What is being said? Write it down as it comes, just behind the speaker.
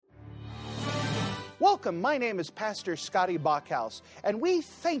Welcome, my name is Pastor Scotty Bachhaus, and we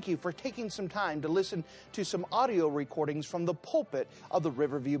thank you for taking some time to listen to some audio recordings from the pulpit of the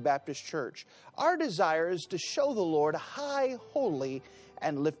Riverview Baptist Church. Our desire is to show the Lord high, holy,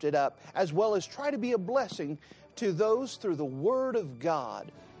 and lifted up, as well as try to be a blessing to those through the Word of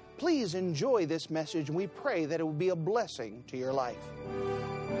God. Please enjoy this message, and we pray that it will be a blessing to your life.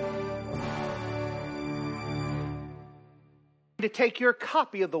 To take your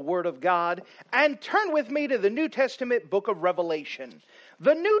copy of the Word of God and turn with me to the New Testament book of Revelation.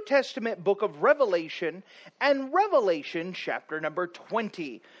 The New Testament book of Revelation and Revelation chapter number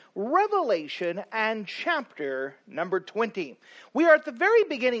 20. Revelation and chapter number 20. We are at the very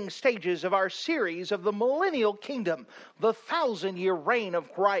beginning stages of our series of the Millennial Kingdom, the 1,000-year reign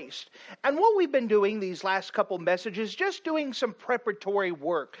of Christ. And what we've been doing these last couple messages, just doing some preparatory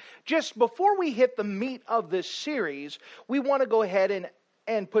work. Just before we hit the meat of this series, we want to go ahead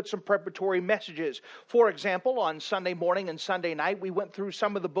and put some preparatory messages. For example, on Sunday morning and Sunday night, we went through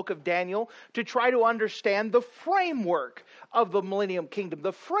some of the book of Daniel to try to understand the framework of the Millennium Kingdom,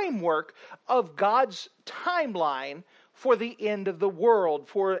 the framework of God's timeline for the end of the world,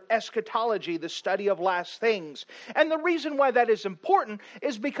 for eschatology, the study of last things. And the reason why that is important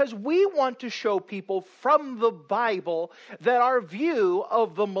is because we want to show people from the Bible that our view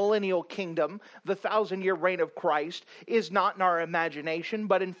of the millennial kingdom, the 1,000-year reign of Christ, is not in our imagination,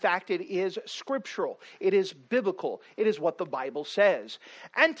 but in fact it is scriptural. It is biblical. It is what the Bible says.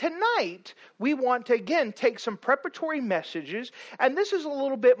 And tonight, we want to again take some preparatory messages, and this is a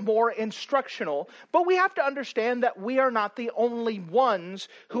little bit more instructional, but we have to understand that we are not the only ones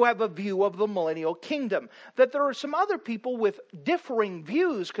who have a view of the millennial kingdom. That there are some other people with differing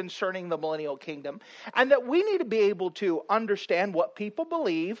views concerning the millennial kingdom, and that we need to be able to understand what people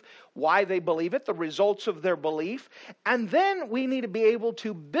believe, why they believe it, the results of their belief, and then we need to be able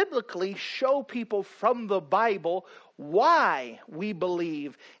to biblically show people from the Bible why we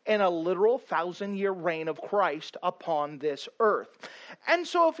believe in a literal 1,000-year reign of Christ upon this earth. And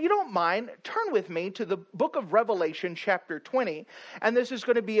so if you don't mind, turn with me to the book of Revelation chapter 20. And this is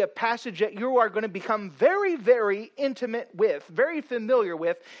going to be a passage that you are going to become very, very intimate with, very familiar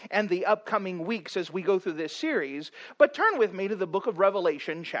with in the upcoming weeks as we go through this series. But turn with me to the book of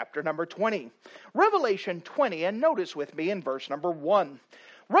Revelation chapter number 20. Revelation 20, and notice with me in verse number 1.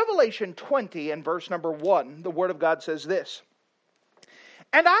 Revelation 20 and verse number 1, the Word of God says this.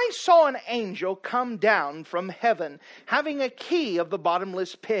 And I saw an angel come down from heaven, having a key of the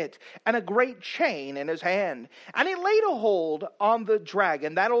bottomless pit, and a great chain in his hand. And he laid a hold on the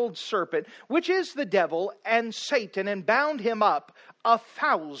dragon, that old serpent, which is the devil and Satan, and bound him up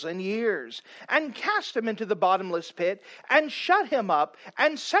 1,000 years, and cast him into the bottomless pit, and shut him up,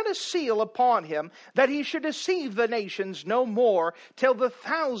 and set a seal upon him, that he should deceive the nations no more, till the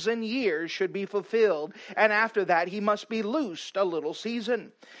 1,000 years should be fulfilled. And after that he must be loosed a little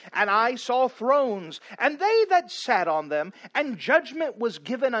season. And I saw thrones, and they that sat on them, and judgment was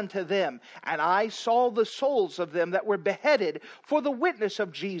given unto them. And I saw the souls of them that were beheaded for the witness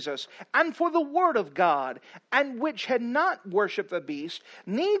of Jesus, and for the word of God, and which had not worshipped the beast,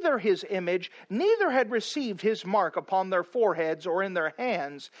 neither his image, neither had received his mark upon their foreheads or in their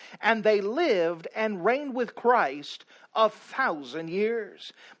hands. And they lived and reigned with Christ 1,000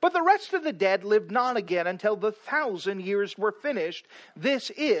 years. But the rest of the dead lived not again until the 1,000 years were finished. This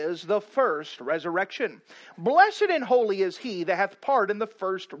is the first resurrection. Blessed and holy is he that hath part in the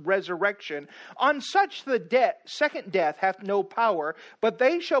first resurrection. On such the second death hath no power, but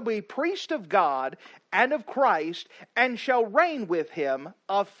they shall be priests of God and of Christ, and shall reign with him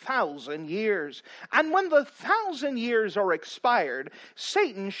 1,000 years. And when the 1,000 years are expired,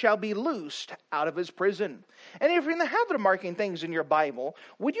 Satan shall be loosed out of his prison. And if you're in the habit of marking things in your Bible,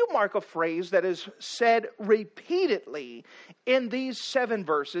 would you mark a phrase that is said repeatedly in these 7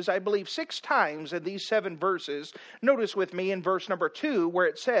 verses? I believe 6 times in these 7 verses. Notice with me in verse number 2 where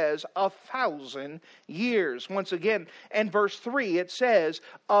it says 1,000 years. Once again, in verse 3 it says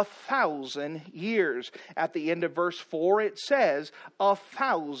 1,000 years. At the end of verse 4 it says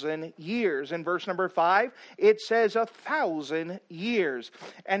 1,000 years. In verse number 5 it says 1,000 years.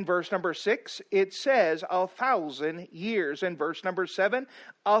 And verse number 6 it says 1,000 years. In verse number 7,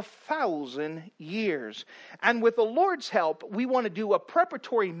 1,000 years. And with the Lord's help, we want to do a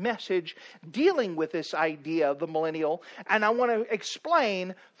preparatory message dealing with this idea of the millennial. And I want to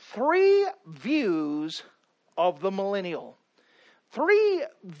explain 3 views of the millennial. 3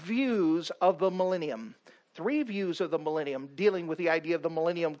 views of the millennium. 3 views of the millennium dealing with the idea of the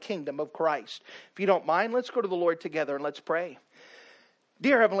millennium kingdom of Christ. If you don't mind, let's go to the Lord together and let's pray.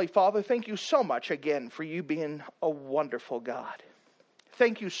 Dear Heavenly Father, thank you so much again for you being a wonderful God.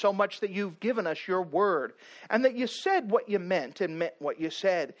 Thank you so much that you've given us your word and that you said what you meant and meant what you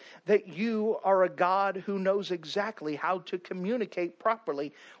said. That you are a God who knows exactly how to communicate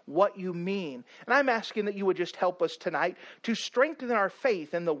properly what you mean. And I'm asking that you would just help us tonight to strengthen our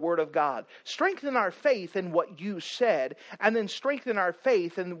faith in the word of God. Strengthen our faith in what you said, and then strengthen our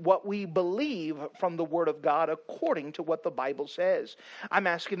faith in what we believe from the word of God according to what the Bible says. I'm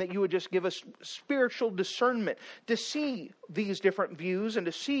asking that you would just give us spiritual discernment to see these different views and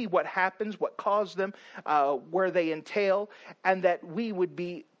to see what happens, what caused them, where they entail, and that we would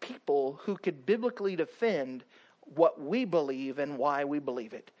be people who could biblically defend what we believe and why we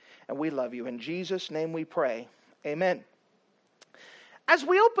believe it. And we love you. In Jesus' name we pray. Amen. As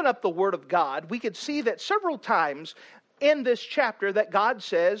we open up the Word of God, we could see that several times in this chapter that God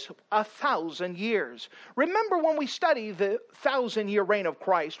says 1,000 years. Remember when we study the 1,000-year reign of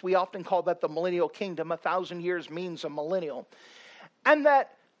Christ, we often call that the millennial kingdom. 1,000 years means a millennial. And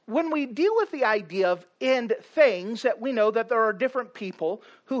that when we deal with the idea of end things, that we know that there are different people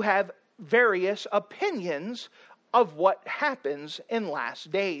who have various opinions of what happens in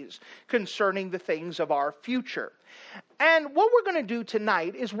last days concerning the things of our future. And what we're going to do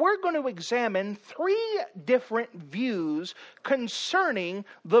tonight is we're going to examine 3 different views concerning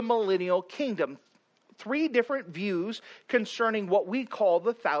the millennial kingdom. 3 different views concerning what we call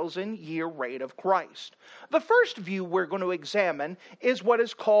the 1,000-year reign of Christ. The first view we're going to examine is what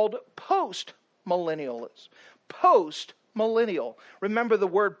is called post-millennialism. Post-millennial. Remember, the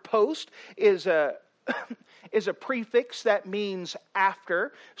word post is a prefix that means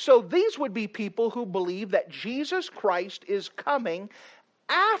after. So these would be people who believe that Jesus Christ is coming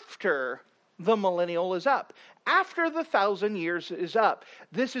after the millennial is up. After the 1,000 years is up.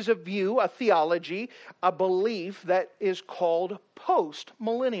 This is a view, a theology, a belief that is called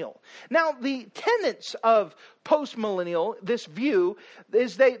post-millennial. Now, the tenets of post-millennial, this view,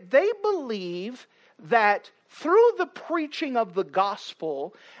 is they believe that through the preaching of the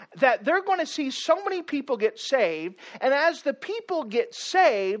gospel, that they're going to see so many people get saved, and as the people get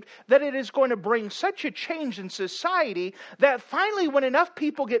saved, that it is going to bring such a change in society that finally when enough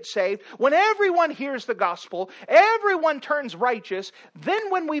people get saved, when everyone hears the gospel, everyone turns righteous, then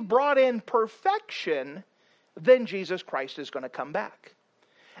when we brought in perfection, then Jesus Christ is going to come back.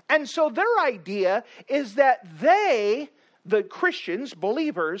 And so their idea is that the Christians,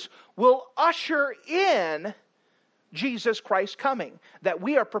 believers, will usher in Jesus Christ coming. That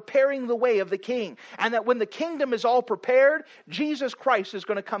we are preparing the way of the King. And that when the kingdom is all prepared, Jesus Christ is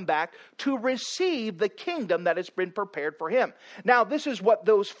going to come back to receive the kingdom that has been prepared for Him. Now, this is what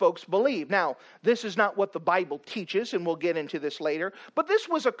those folks believe. Now, this is not what the Bible teaches, and we'll get into this later. But this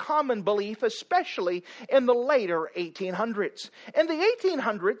was a common belief, especially in the later 1800s. In the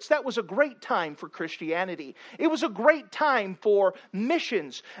 1800s, that was a great time for Christianity. It was a great time for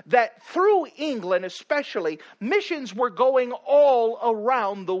missions. That through England especially, missions were going all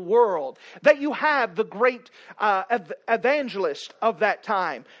around the world. That you have the great evangelist of that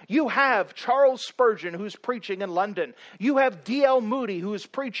time. You have Charles Spurgeon, who's preaching in London. You have D.L. Moody, who's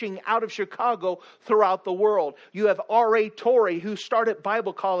preaching out of Chicago throughout the world. You have R.A. Torrey, who started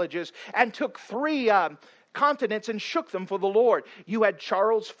Bible colleges and took 3 continents and shook them for the Lord. You had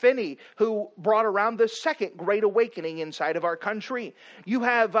Charles Finney, who brought around the second Great Awakening inside of our country. You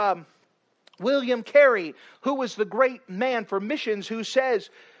have William Carey, who was the great man for missions, who says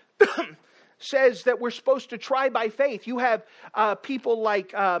that we're supposed to try by faith. You have people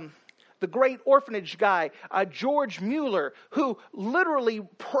like the great orphanage guy, George Mueller, who literally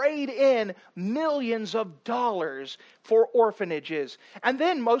prayed in millions of dollars for orphanages. And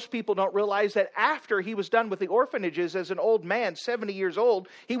then most people don't realize that after he was done with the orphanages as an old man, 70 years old,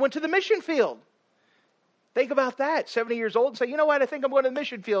 he went to the mission field. Think about that, 70 years old, and say, you know what, I think I'm going to the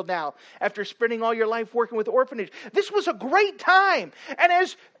mission field now after spending all your life working with orphanage. This was a great time. And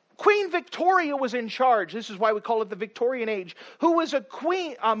as Queen Victoria was in charge, this is why we call it the Victorian age, who was a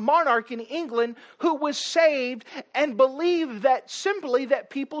monarch in England who was saved and believed that simply that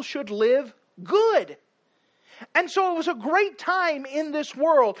people should live good. And so it was a great time in this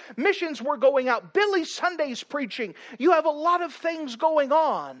world. Missions were going out. Billy Sunday's preaching. You have a lot of things going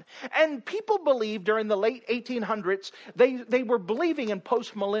on. And people believed during the late 1800s, they were believing in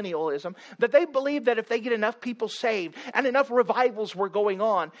post-millennialism, that they believed that if they get enough people saved and enough revivals were going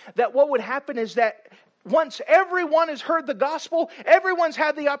on, that what would happen is that once everyone has heard the gospel, everyone's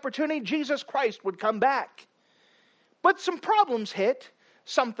had the opportunity, Jesus Christ would come back. But some problems hit,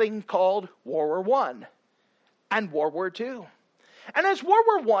 something called World War I. And World War II. And as World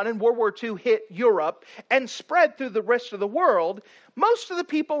War I and World War II hit Europe and spread through the rest of the world, most of the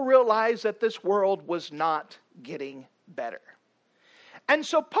people realized that this world was not getting better. And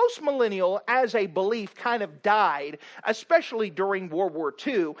so postmillennial as a belief kind of died, especially during World War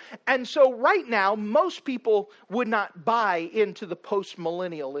II. And so right now, most people would not buy into the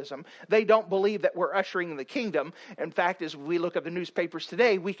postmillennialism. They don't believe that we're ushering in the kingdom. In fact, as we look at the newspapers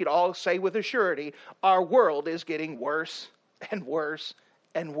today, we could all say with a surety, our world is getting worse and worse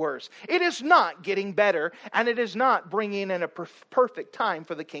and worse. It is not getting better, and it is not bringing in a perfect time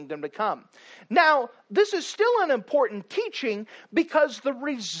for the kingdom to come. Now, this is still an important teaching because the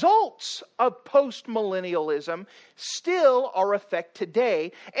results of postmillennialism still are effect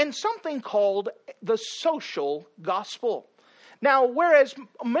today in something called the social gospel. Now, whereas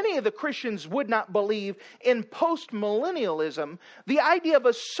many of the Christians would not believe in postmillennialism, the idea of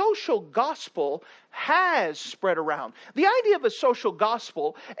a social gospel has spread around. The idea of a social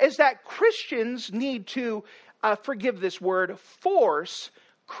gospel is that Christians need to, forgive this word, force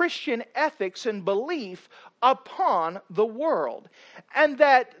Christian ethics and belief upon the world. And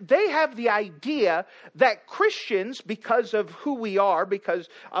that they have the idea that Christians, because of who we are, because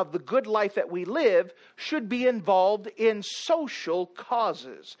of the good life that we live, should be involved in social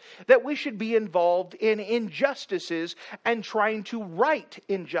causes. That we should be involved in injustices and trying to right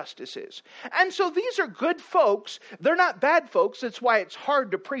injustices. And so these are good folks. They're not bad folks. That's why it's hard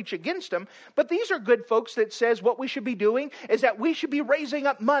to preach against them. But these are good folks that says what we should be doing is that we should be raising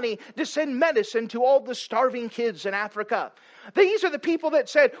up money to send medicine to all the starving kids in Africa. These are the people that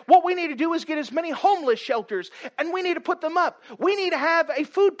said, what we need to do is get as many homeless shelters, and we need to put them up. We need to have a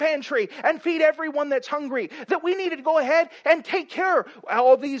food pantry and feed everyone that's hungry. That we need to go ahead and take care of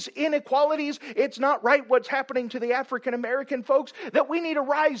all these inequalities. It's not right what's happening to the African American folks. That we need to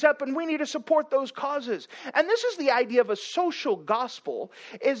rise up and we need to support those causes. And this is the idea of a social gospel,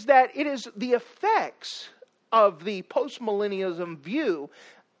 is that it is the effects of the postmillennialism view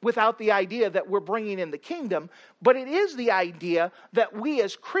without the idea that we're bringing in the kingdom, but it is the idea that we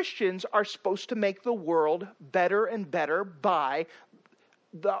as Christians are supposed to make the world better and better by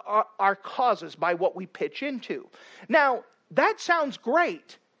our causes, by what we pitch into. Now, that sounds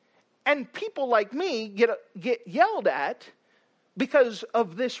great, and people like me get yelled at because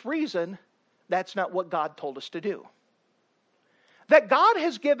of this reason. That's not what God told us to do. That God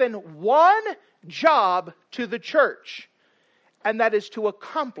has given one job to the church, and that is to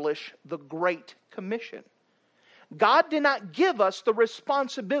accomplish the Great Commission. God did not give us the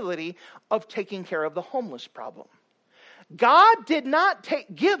responsibility of taking care of the homeless problem. God did not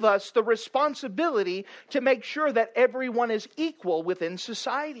give us the responsibility to make sure that everyone is equal within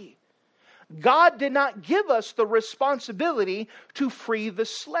society. God did not give us the responsibility to free the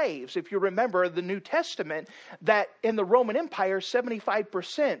slaves. If you remember the New Testament, that in the Roman Empire,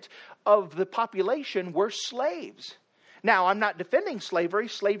 75% of the population were slaves. Now, I'm not defending slavery.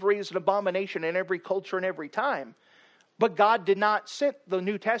 Slavery is an abomination in every culture and every time. But God did not send the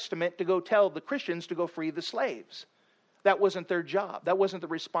New Testament to go tell the Christians to go free the slaves. That wasn't their job. That wasn't the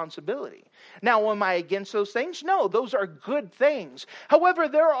responsibility. Now, am I against those things? No, those are good things. However,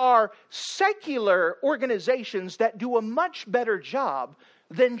 there are secular organizations that do a much better job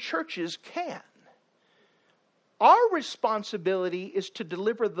than churches can. Our responsibility is to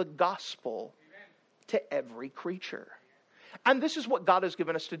deliver the gospel to every creature. And this is what God has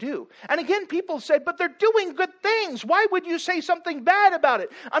given us to do. And again, people said, but they're doing good things. Why would you say something bad about it?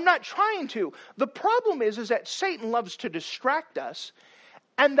 I'm not trying to. The problem is that Satan loves to distract us,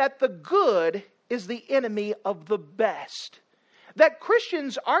 and that the good is the enemy of the best. That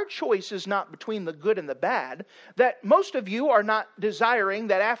Christians, our choice is not between the good and the bad. That most of you are not desiring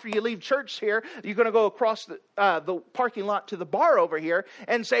that after you leave church here, you're going to go across the parking lot to the bar over here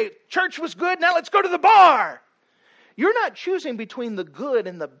and say, church was good, now let's go to the bar. You're not choosing between the good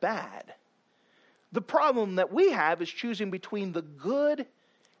and the bad. The problem that we have is choosing between the good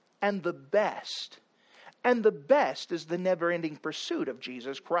and the best. And the best is the never-ending pursuit of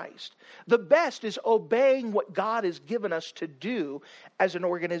Jesus Christ. The best is obeying what God has given us to do as an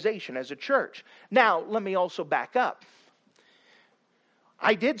organization, as a church. Now, let me also back up.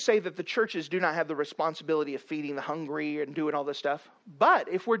 I did say that the churches do not have the responsibility of feeding the hungry and doing all this stuff. But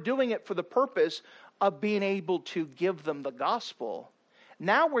if we're doing it for the purpose of being able to give them the gospel,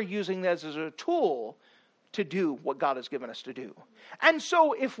 now we're using this as a tool to do what God has given us to do. And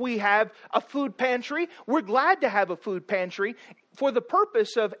so if we have a food pantry, we're glad to have a food pantry for the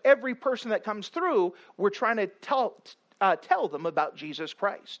purpose of every person that comes through. We're trying to tell them about Jesus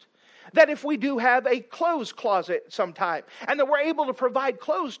Christ. That if we do have a clothes closet sometime, and that we're able to provide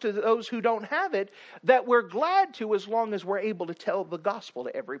clothes to those who don't have it, that we're glad to, as long as we're able to tell the gospel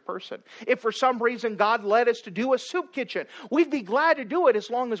to every person. If for some reason God led us to do a soup kitchen, we'd be glad to do it as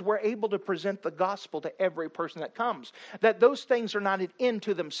long as we're able to present the gospel to every person that comes. That those things are not an end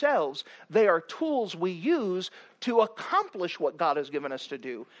to themselves. They are tools we use to accomplish what God has given us to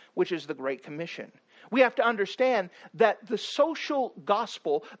do, which is the Great Commission. We have to understand that the social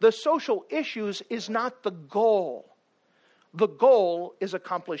gospel, the social issues, is not the goal. The goal is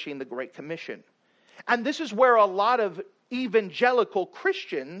accomplishing the Great Commission. And this is where a lot of evangelical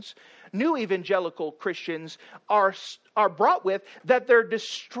Christians, new evangelical Christians, are brought with, that they're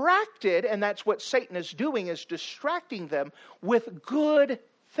distracted, and that's what Satan is doing, is distracting them with good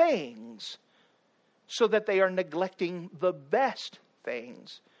things, so that they are neglecting the best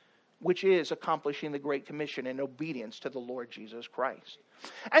things, which is accomplishing the Great Commission in obedience to the Lord Jesus Christ.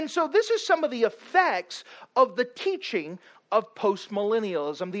 And so this is some of the effects of the teaching of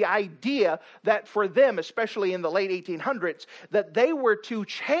postmillennialism, the idea that for them, especially in the late 1800s, that they were to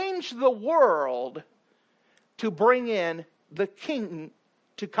change the world to bring in the king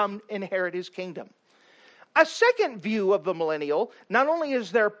to come inherit his kingdom. A second view of the millennial, not only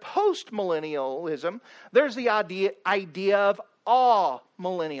is there postmillennialism, there's the idea of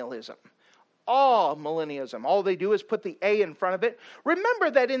amillennialism. Amillennialism. All they do is put the A in front of it.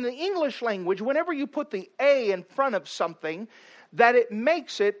 Remember that in the English language, whenever you put the A in front of something, that it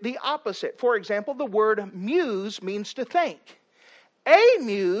makes it the opposite. For example, the word muse means to think.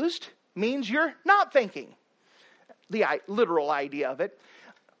 Amused means you're not thinking. The literal idea of it.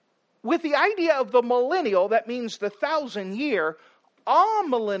 With the idea of the millennial, that means the 1,000-year,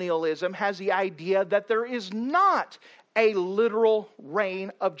 amillennialism has the idea that there is not a literal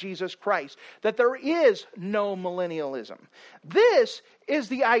reign of Jesus Christ, that there is no millennialism. This is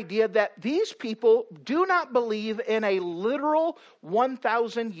the idea that these people do not believe in a literal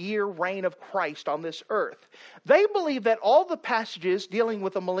 1,000-year reign of Christ on this earth. They believe that all the passages dealing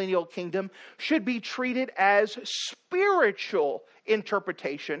with the millennial kingdom should be treated as spiritual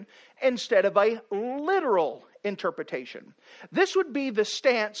interpretation instead of a literal interpretation. This would be the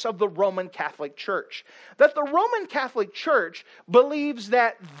stance of the Roman Catholic Church. That the Roman Catholic Church believes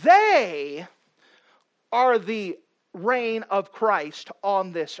that they are the reign of Christ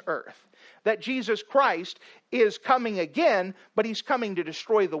on this earth. That Jesus Christ is coming again, but he's coming to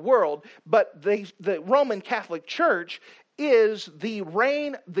destroy the world. But the Roman Catholic Church is the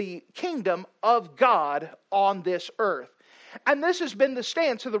reign, the kingdom of God on this earth. And this has been the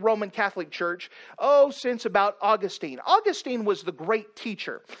stance of the Roman Catholic Church, since about Augustine. Augustine was the great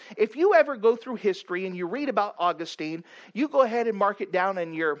teacher. If you ever go through history and you read about Augustine, you go ahead and mark it down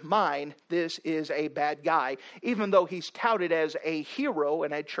in your mind, this is a bad guy. Even though he's touted as a hero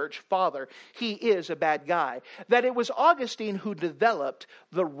and a church father, he is a bad guy. That it was Augustine who developed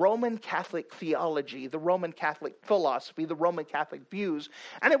the Roman Catholic theology, the Roman Catholic philosophy, the Roman Catholic views.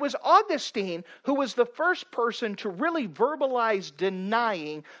 And it was Augustine who was the first person to really verbalize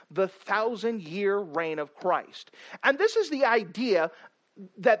denying the 1,000-year reign of Christ. And this is the idea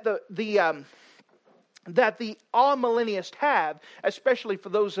that the amillennialists have, especially for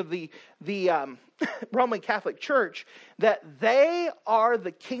those of the Roman Catholic Church, that they are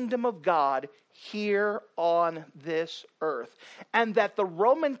the kingdom of God here on this earth. And that the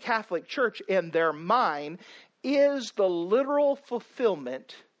Roman Catholic Church, in their mind, is the literal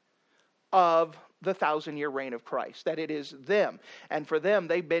fulfillment of the 1,000-year reign of Christ, that it is them. And for them,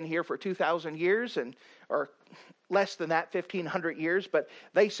 they've been here for 2,000 years, or less than that, 1,500 years. But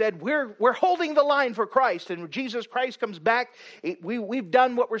they said, we're holding the line for Christ. And when Jesus Christ comes back, we've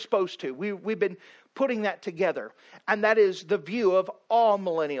done what we're supposed to. We've been putting that together. And that is the view of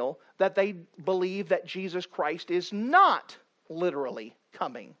amillennial, that they believe that Jesus Christ is not literally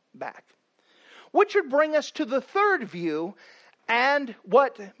coming back. Which would bring us to the third view, and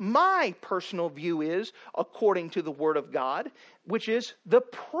what my personal view is, according to the Word of God, which is the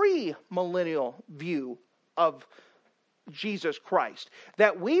premillennial view of Jesus Christ.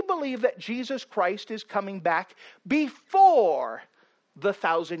 That we believe that Jesus Christ is coming back before the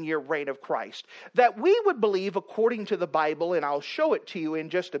 1,000-year reign of Christ. That we would believe, according to the Bible, and I'll show it to you in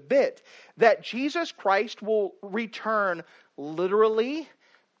just a bit, that Jesus Christ will return literally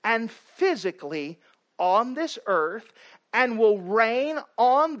and physically on this earth, and will reign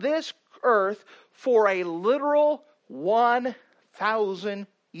on this earth for a literal 1,000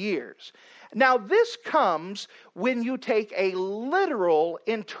 years. Now, this comes when you take a literal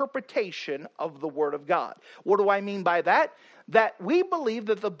interpretation of the Word of God. What do I mean by that? That we believe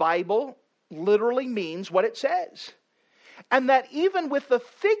that the Bible literally means what it says. And that even with the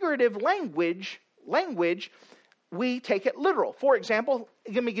figurative language, we take it literal. For example,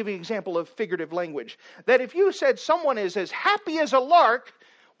 let me give you an example of figurative language. That if you said someone is as happy as a lark,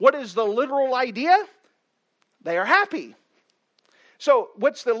 what is the literal idea? They are happy. So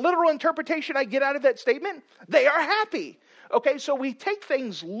what's the literal interpretation I get out of that statement? They are happy. Okay, so we take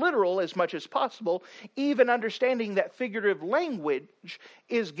things literal as much as possible, even understanding that figurative language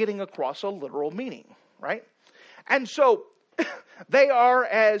is getting across a literal meaning, right? And so they are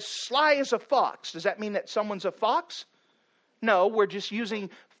as sly as a fox. Does that mean that someone's a fox? No, we're just using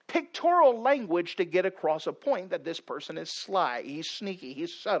pictorial language to get across a point that this person is sly, he's sneaky,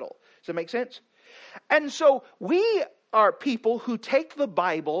 he's subtle. Does that make sense? And so we are people who take the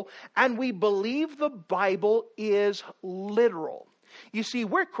Bible and we believe the Bible is literal. You see,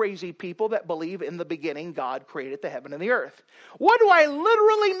 we're crazy people that believe in the beginning God created the heaven and the earth. What do I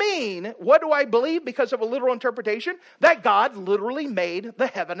literally mean? What do I believe because of a literal interpretation? That God literally made the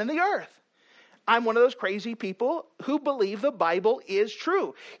heaven and the earth. I'm one of those crazy people who believe the Bible is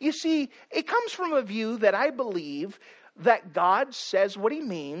true. You see, it comes from a view that I believe that God says what he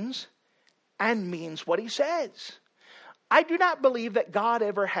means and means what he says. I do not believe that God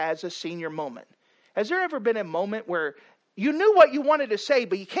ever has a senior moment. Has there ever been a moment where you knew what you wanted to say,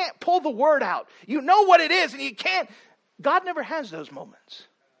 but you can't pull the word out? You know what it is, and you can't. God never has those moments.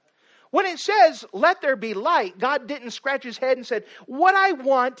 When it says, let there be light, God didn't scratch his head and said, what I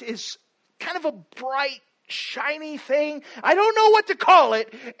want is kind of a bright, shiny thing. I don't know what to call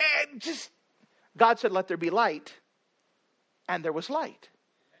it. And God said, let there be light. And there was light.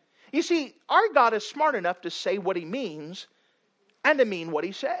 You see, our God is smart enough to say what he means and to mean what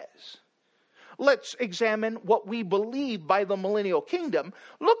he says. Let's examine what we believe by the millennial kingdom.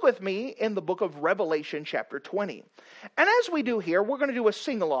 Look with me in the book of Revelation chapter 20. And as we do here, we're going to do a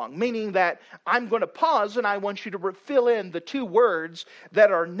sing-along, meaning that I'm going to pause and I want you to fill in the two words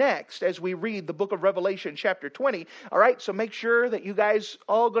that are next as we read the book of Revelation chapter 20. All right, so make sure that you guys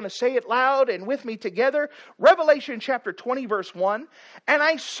all going to say it loud and with me together. Revelation chapter 20 verse 1. And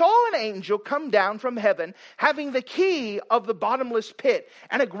I saw an angel come down from heaven, having the key of the bottomless pit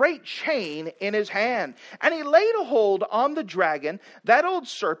and a great chain in his hand. And he laid a hold on the dragon, that old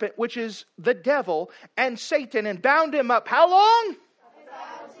serpent, which is the devil and Satan, and bound him up. How long?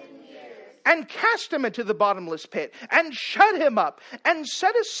 1,000 years. And cast him into the bottomless pit, and shut him up, and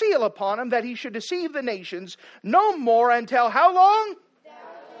set a seal upon him, that he should deceive the nations no more until how long?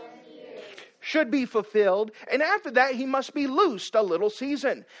 Should be fulfilled, and after that he must be loosed a little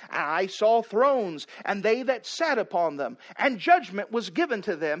season. And I saw thrones, and they that sat upon them, and judgment was given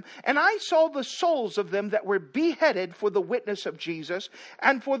to them. And I saw the souls of them that were beheaded for the witness of Jesus,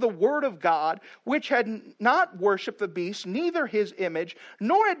 and for the word of God, which had not worshipped the beast, neither his image,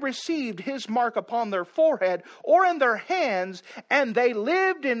 nor had received his mark upon their forehead or in their hands. And they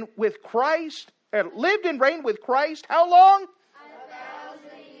lived and reigned with Christ. How long?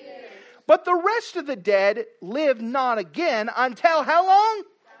 But the rest of the dead live not again until how long?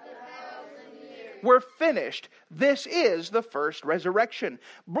 1,000 years. We're finished. This is the first resurrection.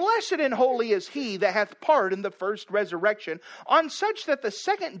 Blessed and holy is he that hath part in the first resurrection. On such that the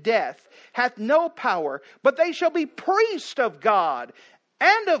second death hath no power, but they shall be priests of God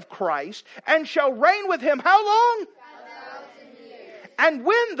and of Christ, and shall reign with him how long? 1,000 years. And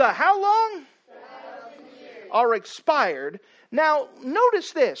when the how long? 1,000 years. Are expired. Now,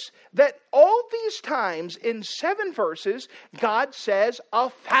 notice this, that all these times in 7 verses, God says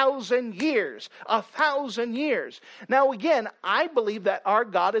 1,000 years. 1,000 years. Now, again, I believe that our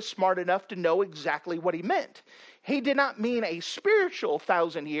God is smart enough to know exactly what he meant. He did not mean a spiritual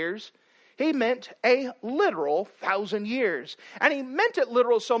 1,000 years. He meant a literal 1,000 years. And he meant it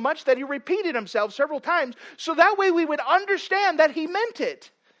literal so much that he repeated himself several times, so that way we would understand that he meant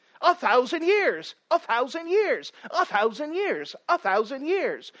it. 1,000 years, 1,000 years, 1,000 years, 1,000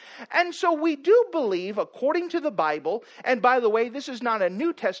 years. And so we do believe, according to the Bible, and by the way, this is not a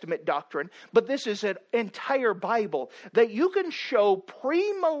New Testament doctrine, but this is an entire Bible, that you can show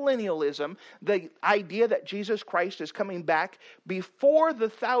premillennialism, the idea that Jesus Christ is coming back before the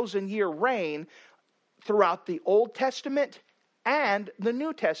 1,000-year reign, throughout the Old Testament and the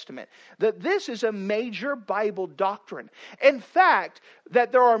New Testament. That this is a major Bible doctrine. In fact,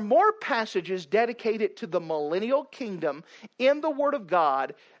 that there are more passages dedicated to the millennial kingdom in the Word of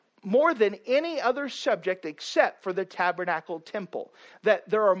God more than any other subject except for the tabernacle temple. That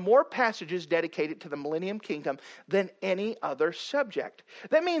there are more passages dedicated to the millennium kingdom than any other subject.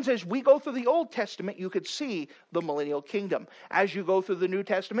 That means as we go through the Old Testament, you could see the millennial kingdom. As you go through the New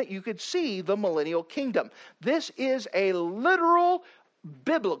Testament, you could see the millennial kingdom. This is a literal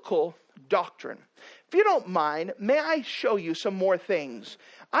biblical doctrine. If you don't mind, may I show you some more things?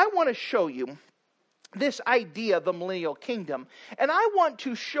 I want to show you this idea of the millennial kingdom. And I want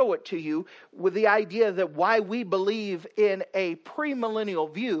to show it to you with the idea that why we believe in a premillennial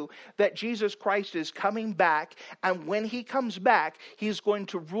view that Jesus Christ is coming back. And when he comes back, he's going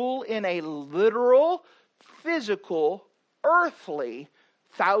to rule in a literal, physical, earthly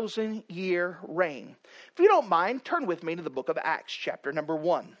 1,000-year reign. If you don't mind, turn with me to the book of Acts, chapter number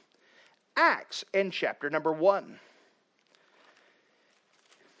 1. Acts in chapter number 1.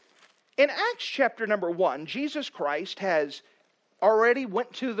 In Acts chapter number 1, Jesus Christ has already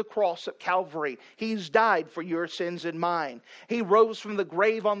went to the cross at Calvary. He's died for your sins and mine. He rose from the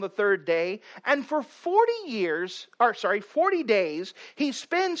grave on the third day. And for 40 days, he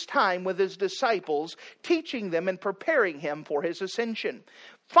spends time with his disciples, teaching them and preparing him for his ascension.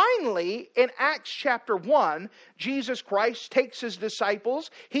 Finally, in Acts chapter 1, Jesus Christ takes his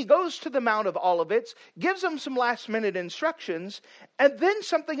disciples. He goes to the Mount of Olivet, gives them some last-minute instructions, and then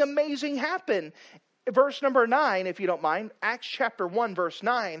something amazing happened. Verse number 9, if you don't mind, Acts chapter 1, verse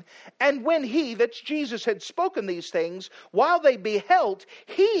 9. And when he, that's Jesus, had spoken these things, while they beheld,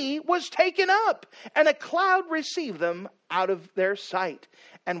 he was taken up, and a cloud received them out of their sight.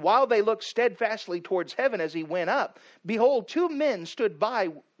 And while they looked steadfastly towards heaven as he went up, behold, two men stood by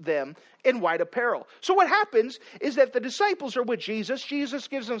them in white apparel. So what happens is that the disciples are with Jesus. Jesus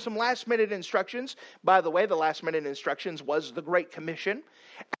gives them some last-minute instructions. By the way, the last-minute instructions was the Great Commission.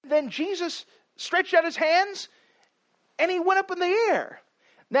 And then Jesus stretched out his hands, and he went up in the air.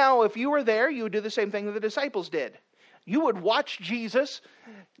 Now, if you were there, you would do the same thing that the disciples did. You would watch Jesus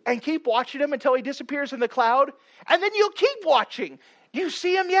and keep watching him until he disappears in the cloud, and then you'll keep watching. Do you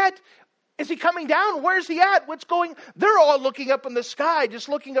see him yet? Is he coming down? Where's he at? What's going? They're all looking up in the sky, just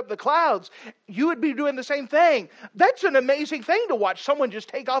looking up the clouds. You would be doing the same thing. That's an amazing thing to watch someone just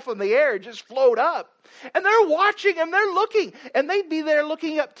take off in the air, just float up. And they're watching him, they're looking. And they'd be there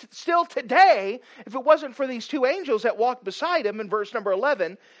looking up still today if it wasn't for these two angels that walked beside him in verse number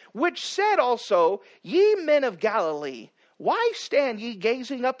 11, which said also, Ye men of Galilee, why stand ye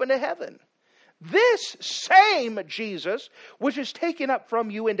gazing up into heaven? This same Jesus, which is taken up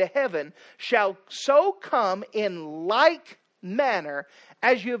from you into heaven, shall so come in like manner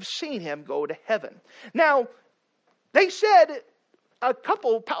as you have seen him go to heaven. Now, they said a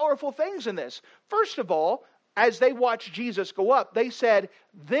couple powerful things in this. First of all, as they watched Jesus go up, they said,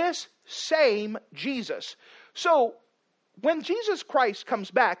 this same Jesus. So, when Jesus Christ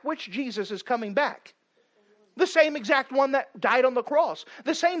comes back, which Jesus is coming back? The same exact one that died on the cross.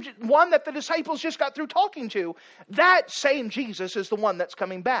 The same one that the disciples just got through talking to. That same Jesus is the one that's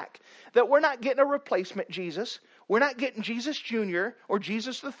coming back. That we're not getting a replacement Jesus. We're not getting Jesus Jr. or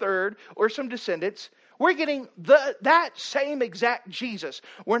Jesus the Third or some descendants. We're getting that same exact Jesus.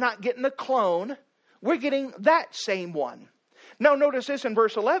 We're not getting a clone. We're getting that same one. Now notice this in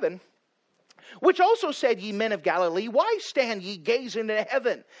verse 11. Which also said, Ye men of Galilee, why stand ye gazing into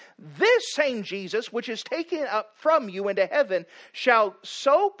heaven? This same Jesus, which is taken up from you into heaven, shall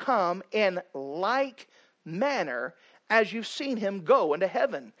so come in like manner as you've seen him go into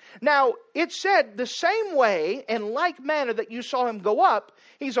heaven. Now, it said the same way, in like manner that you saw him go up,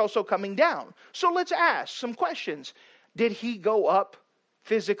 he's also coming down. So let's ask some questions. Did he go up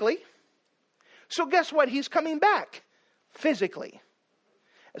physically? So guess what? He's coming back physically.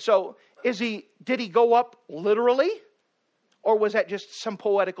 So, did he go up literally? Or was that just some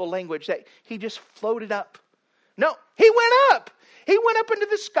poetical language that he just floated up? No, he went up. He went up into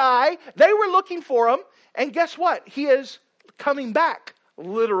the sky. They were looking for him. And guess what? He is coming back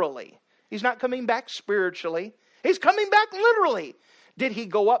literally. He's not coming back spiritually. He's coming back literally. Did he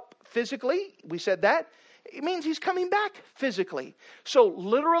go up physically? We said that. It means he's coming back physically. So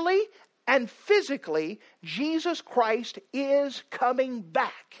literally and physically, Jesus Christ is coming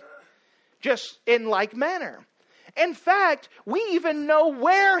back. Just in like manner. In fact, we even know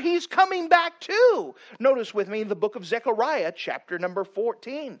where he's coming back to. Notice with me the book of Zechariah, chapter number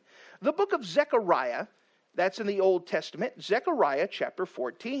 14. The book of Zechariah, that's in the Old Testament, Zechariah chapter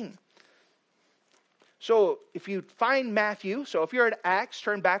 14. So if you find Matthew, so if you're at Acts,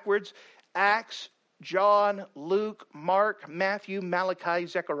 turn backwards. Acts, John, Luke, Mark, Matthew, Malachi,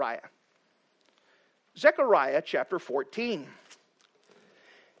 Zechariah. Zechariah chapter 14.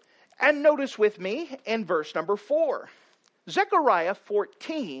 And notice with me in verse number 4. Zechariah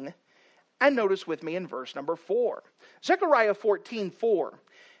 14, and notice with me in verse number 4. Zechariah 14:4.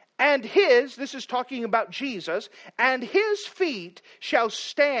 And this is talking about Jesus, and his feet shall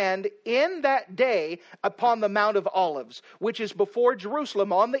stand in that day upon the Mount of Olives, which is before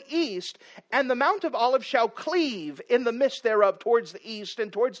Jerusalem on the east. And the Mount of Olives shall cleave in the midst thereof towards the east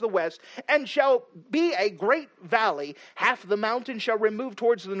and towards the west, and shall be a great valley. Half the mountain shall remove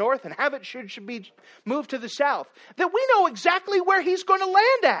towards the north, and half it should be moved to the south. That we know exactly where he's going to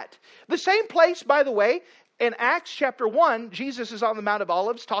land at. The same place, by the way, in Acts chapter 1, Jesus is on the Mount of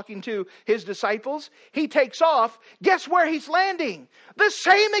Olives talking to his disciples. He takes off. Guess where he's landing? The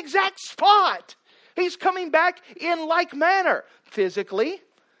same exact spot. He's coming back in like manner. Physically,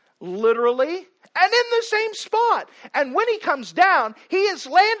 literally, and in the same spot. And when he comes down, he is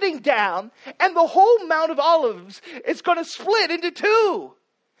landing down, and the whole Mount of Olives is going to split into two.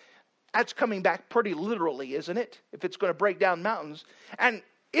 That's coming back pretty literally, isn't it? If it's going to break down mountains. And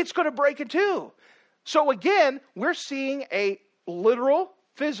it's going to break in two. So again, we're seeing a literal,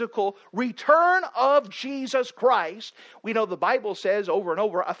 physical return of Jesus Christ. We know the Bible says over and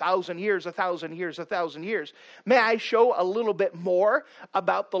over, 1,000 years, 1,000 years, 1,000 years. May I show a little bit more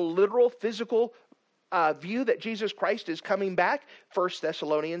about the literal, physical view that Jesus Christ is coming back? 1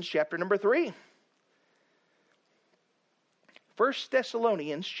 Thessalonians chapter number 3. 1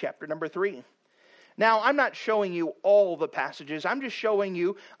 Thessalonians chapter number 3. Now, I'm not showing you all the passages. I'm just showing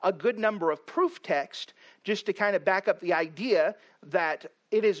you a good number of proof text just to kind of back up the idea that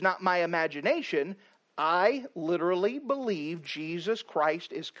it is not my imagination. I literally believe Jesus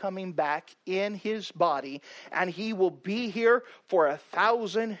Christ is coming back in his body, and he will be here for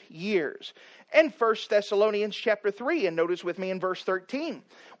 1,000 years. In 1 Thessalonians chapter 3, and notice with me in verse 13,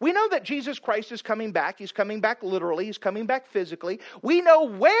 we know that Jesus Christ is coming back. He's coming back literally. He's coming back physically. We know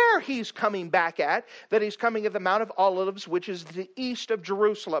where he's coming back at, that he's coming at the Mount of Olives, which is the east of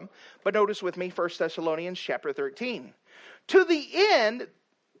Jerusalem. But notice with me 1 Thessalonians chapter 13. To the end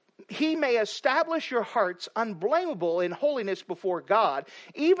he may establish your hearts unblameable in holiness before God,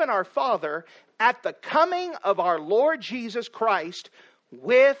 even our Father, at the coming of our Lord Jesus Christ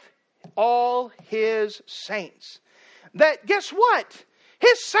with all his saints. That, guess what?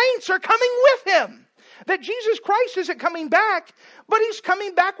 His saints are coming with him. That Jesus Christ isn't coming back, but he's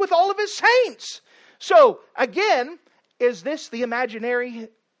coming back with all of his saints. So, again, is this the imaginary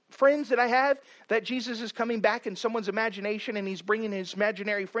friends that I have? That Jesus is coming back in someone's imagination and he's bringing his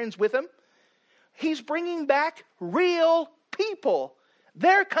imaginary friends with him? He's bringing back real people.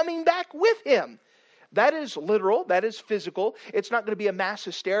 They're coming back with him. That is literal. That is physical. It's not going to be a mass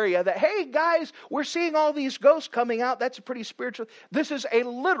hysteria that, hey, guys, we're seeing all these ghosts coming out. That's a pretty spiritual. This is a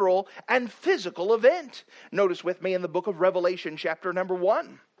literal and physical event. Notice with me in the book of Revelation, chapter number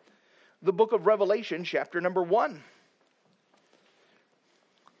 1. The book of Revelation, chapter number 1.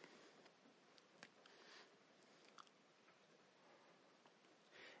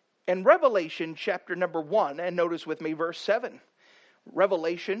 In Revelation, chapter number 1, and notice with me verse 7.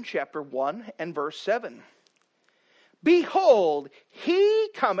 Revelation chapter 1 and verse 7. Behold, he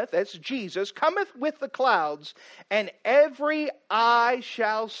cometh, that's Jesus, cometh with the clouds, and every eye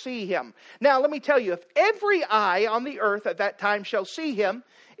shall see him. Now, let me tell you, if every eye on the earth at that time shall see him,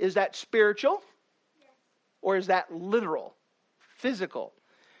 is that spiritual? Or is that literal? Physical?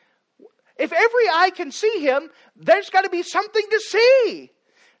 If every eye can see him, there's got to be something to see.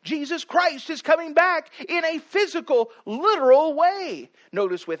 Jesus Christ is coming back in a physical, literal way.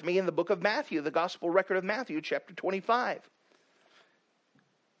 Notice with me in the book of Matthew, the gospel record of Matthew, chapter 25.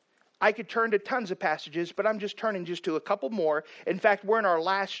 I could turn to tons of passages, but I'm just turning to a couple more. In fact, we're in our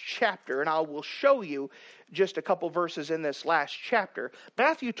last chapter, and I will show you just a couple verses in this last chapter.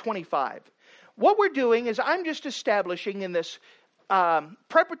 Matthew 25. What we're doing is I'm just establishing in this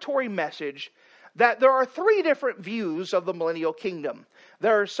preparatory message that there are three different views of the millennial kingdom.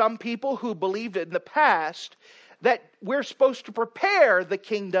 There are some people who believed in the past that we're supposed to prepare the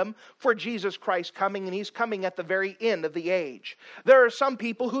kingdom for Jesus Christ coming, and he's coming at the very end of the age. There are some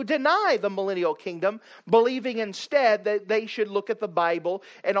people who deny the millennial kingdom, believing instead that they should look at the Bible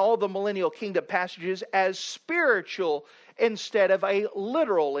and all the millennial kingdom passages as spiritual instead of a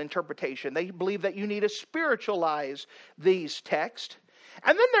literal interpretation. They believe that you need to spiritualize these texts.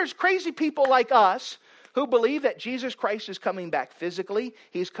 And then there's crazy people like us who believe that Jesus Christ is coming back physically.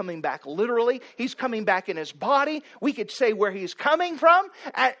 He's coming back literally. He's coming back in his body. We could say where he's coming from,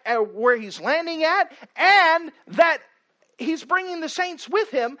 where he's landing at, and that he's bringing the saints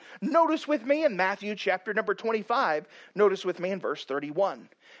with him. Notice with me in Matthew chapter number 25. Notice with me in verse 31.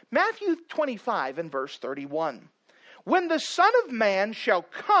 Matthew 25 and verse 31. When the Son of Man shall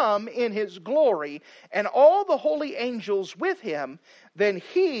come in his glory, and all the holy angels with him, then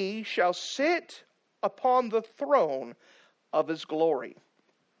he shall sit upon the throne of his glory.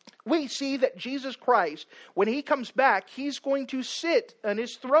 we see that Jesus Christ, when he comes back, he's going to sit on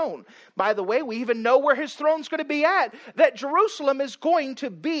his throne. By the way, we even know where his throne's going to be at. That Jerusalem is going to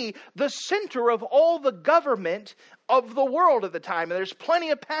be the center of all the government of the world at the time. And there's plenty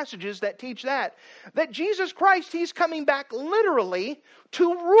of passages that teach that. That Jesus Christ, he's coming back literally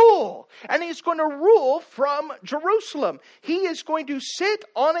to rule. And he's going to rule from Jerusalem. He is going to sit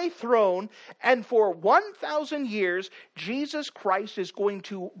on a throne, and for 1,000 years, Jesus Christ is going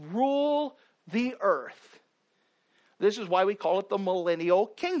to rule the earth. This is why we call it the millennial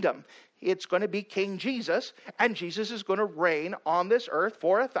kingdom. It's going to be King Jesus, and Jesus is going to reign on this earth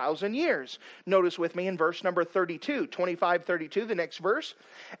for 1,000 years. Notice with me in verse number 32, 25-32, the next verse.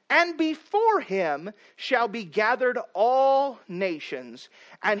 And before him shall be gathered all nations,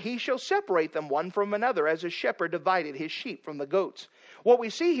 and he shall separate them one from another, as a shepherd divided his sheep from the goats. What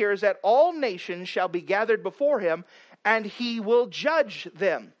we see here is that all nations shall be gathered before him, and he will judge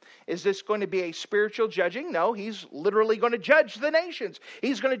them. Is this going to be a spiritual judging? No, he's literally going to judge the nations.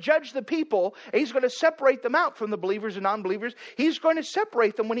 He's going to judge the people. He's going to separate them out from the believers and non-believers. He's going to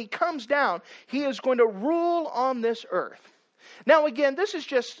separate them when he comes down. He is going to rule on this earth. Now again, this is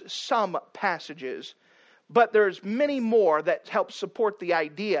just some passages, but there's many more that help support the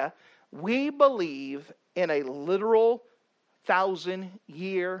idea. We believe in a literal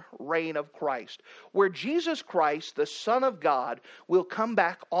 1,000-year reign of Christ, where Jesus Christ, the Son of God, will come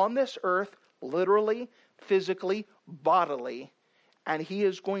back on this earth, literally, physically, bodily, and he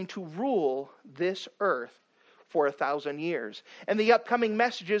is going to rule this earth for 1,000 years. In the upcoming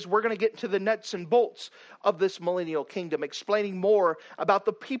messages, we're going to get into the nuts and bolts of this millennial kingdom, explaining more about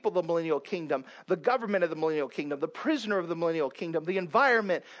the people of the millennial kingdom, the government of the millennial kingdom, the prisoner of the millennial kingdom, the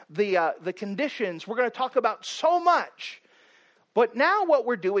environment, the conditions. We're going to talk about so much. But now what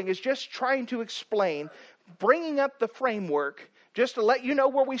we're doing is just trying to explain, bringing up the framework, just to let you know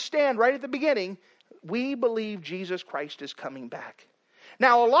where we stand right at the beginning. We believe Jesus Christ is coming back.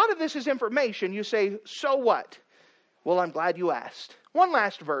 Now, a lot of this is information. You say, so what? Well, I'm glad you asked. One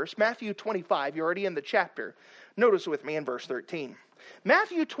last verse, Matthew 25. You're already in the chapter. Notice with me in verse 13.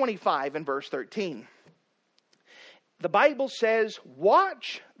 Matthew 25 and verse 13. The Bible says,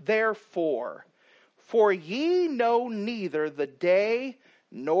 watch therefore, for ye know neither the day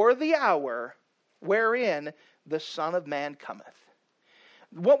nor the hour wherein the Son of Man cometh.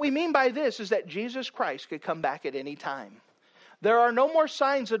 What we mean by this is that Jesus Christ could come back at any time. There are no more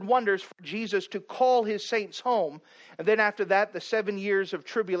signs and wonders for Jesus to call his saints home. And then after that, the 7 years of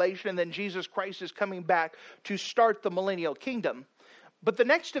tribulation, and then Jesus Christ is coming back to start the millennial kingdom. But the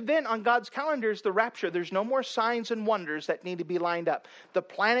next event on God's calendar is the rapture. There's no more signs and wonders that need to be lined up. The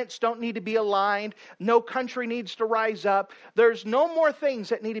planets don't need to be aligned. No country needs to rise up. There's no more things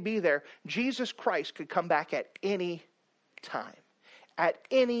that need to be there. Jesus Christ could come back at any time. At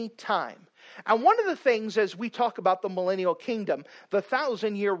any time. And one of the things as we talk about the millennial kingdom, the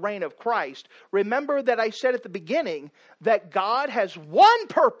 1,000-year reign of Christ, remember that I said at the beginning that God has one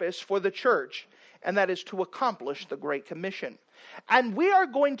purpose for the church, and that is to accomplish the Great Commission. And we are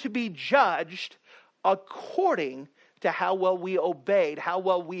going to be judged according to how well we obeyed, how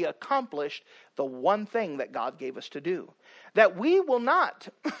well we accomplished the one thing that God gave us to do. That we will not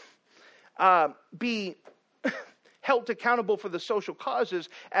be held accountable for the social causes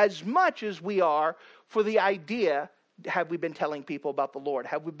as much as we are for the idea. Have we been telling people about the Lord?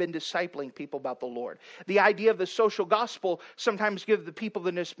 Have we been discipling people about the Lord? The idea of the social gospel sometimes gives the people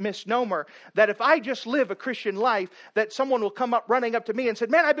the misnomer that if I just live a Christian life, that someone will come up running up to me and say,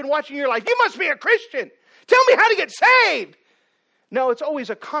 man, I've been watching your life. You must be a Christian. Tell me how to get saved. No, it's always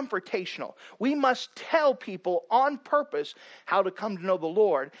a confrontational. We must tell people on purpose how to come to know the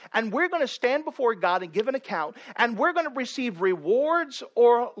Lord. And we're going to stand before God and give an account. And we're going to receive rewards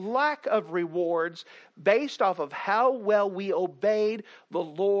or lack of rewards based off of how well we obeyed the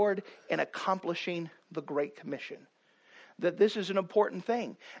Lord in accomplishing the Great Commission. That this is an important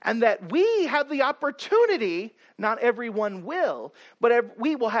thing. And that we have the opportunity, not everyone will, but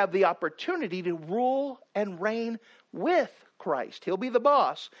we will have the opportunity to rule and reign with Christ. He'll be the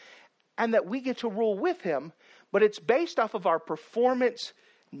boss. And that we get to rule with him, but it's based off of our performance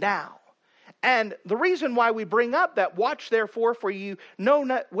now. And the reason why we bring up that watch therefore, for you know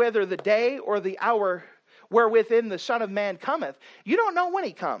not whether the day or the hour wherewithin the Son of Man cometh. You don't know when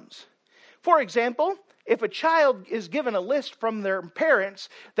he comes. For example, if a child is given a list from their parents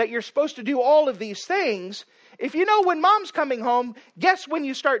that you're supposed to do all of these things, if you know when mom's coming home, guess when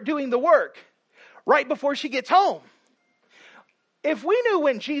you start doing the work? Right before she gets home. If we knew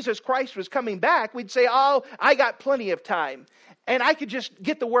when Jesus Christ was coming back, we'd say, oh, I got plenty of time. And I could just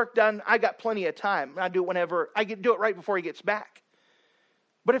get the work done. I got plenty of time. I do it whenever. I can do it right before he gets back.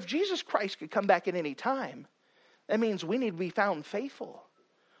 But if Jesus Christ could come back at any time, that means we need to be found faithful.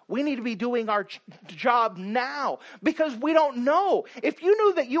 We need to be doing our job now, because we don't know. If you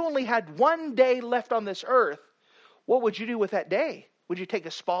knew that you only had one day left on this earth, what would you do with that day? Would you take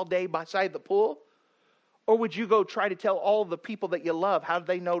a spa day beside the pool? Or would you go try to tell all the people that you love how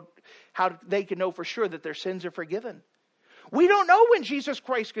they can know for sure that their sins are forgiven? We don't know when Jesus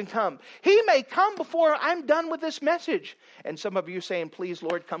Christ can come. He may come before I'm done with this message. And some of you are saying, please,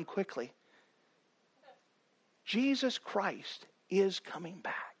 Lord, come quickly. Jesus Christ is coming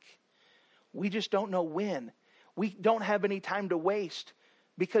back. We just don't know when. We don't have any time to waste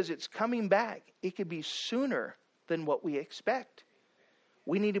because it's coming back. It could be sooner than what we expect.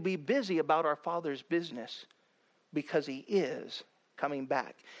 We need to be busy about our Father's business because He is coming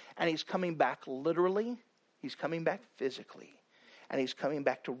back. And He's coming back literally. He's coming back physically. And He's coming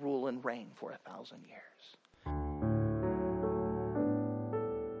back to rule and reign for 1,000 years.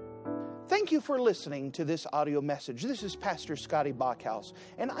 Thank you for listening to this audio message. This is Pastor Scotty Bachhaus,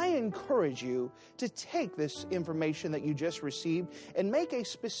 and I encourage you to take this information that you just received and make a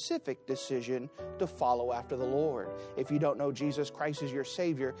specific decision to follow after the Lord. If you don't know Jesus Christ as your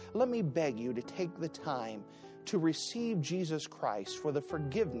Savior, let me beg you to take the time to receive Jesus Christ for the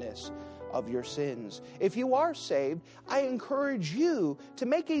forgiveness of your sins. If you are saved, I encourage you to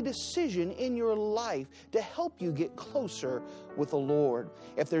make a decision in your life to help you get closer with the Lord.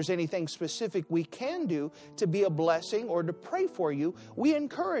 If there's anything specific we can do to be a blessing or to pray for you, we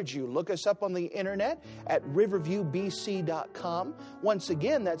encourage you. Look us up on the internet at riverviewbc.com. Once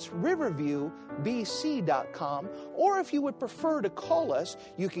again, that's riverviewbc.com. Or if you would prefer to call us,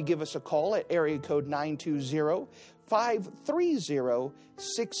 you can give us a call at area code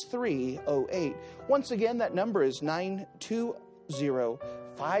 920-530-6308. Once again, that number is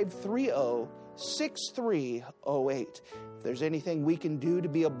 920-530-6308. If there's anything we can do to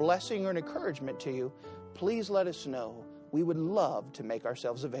be a blessing or an encouragement to you, please let us know. We would love to make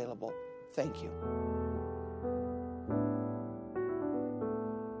ourselves available. Thank you.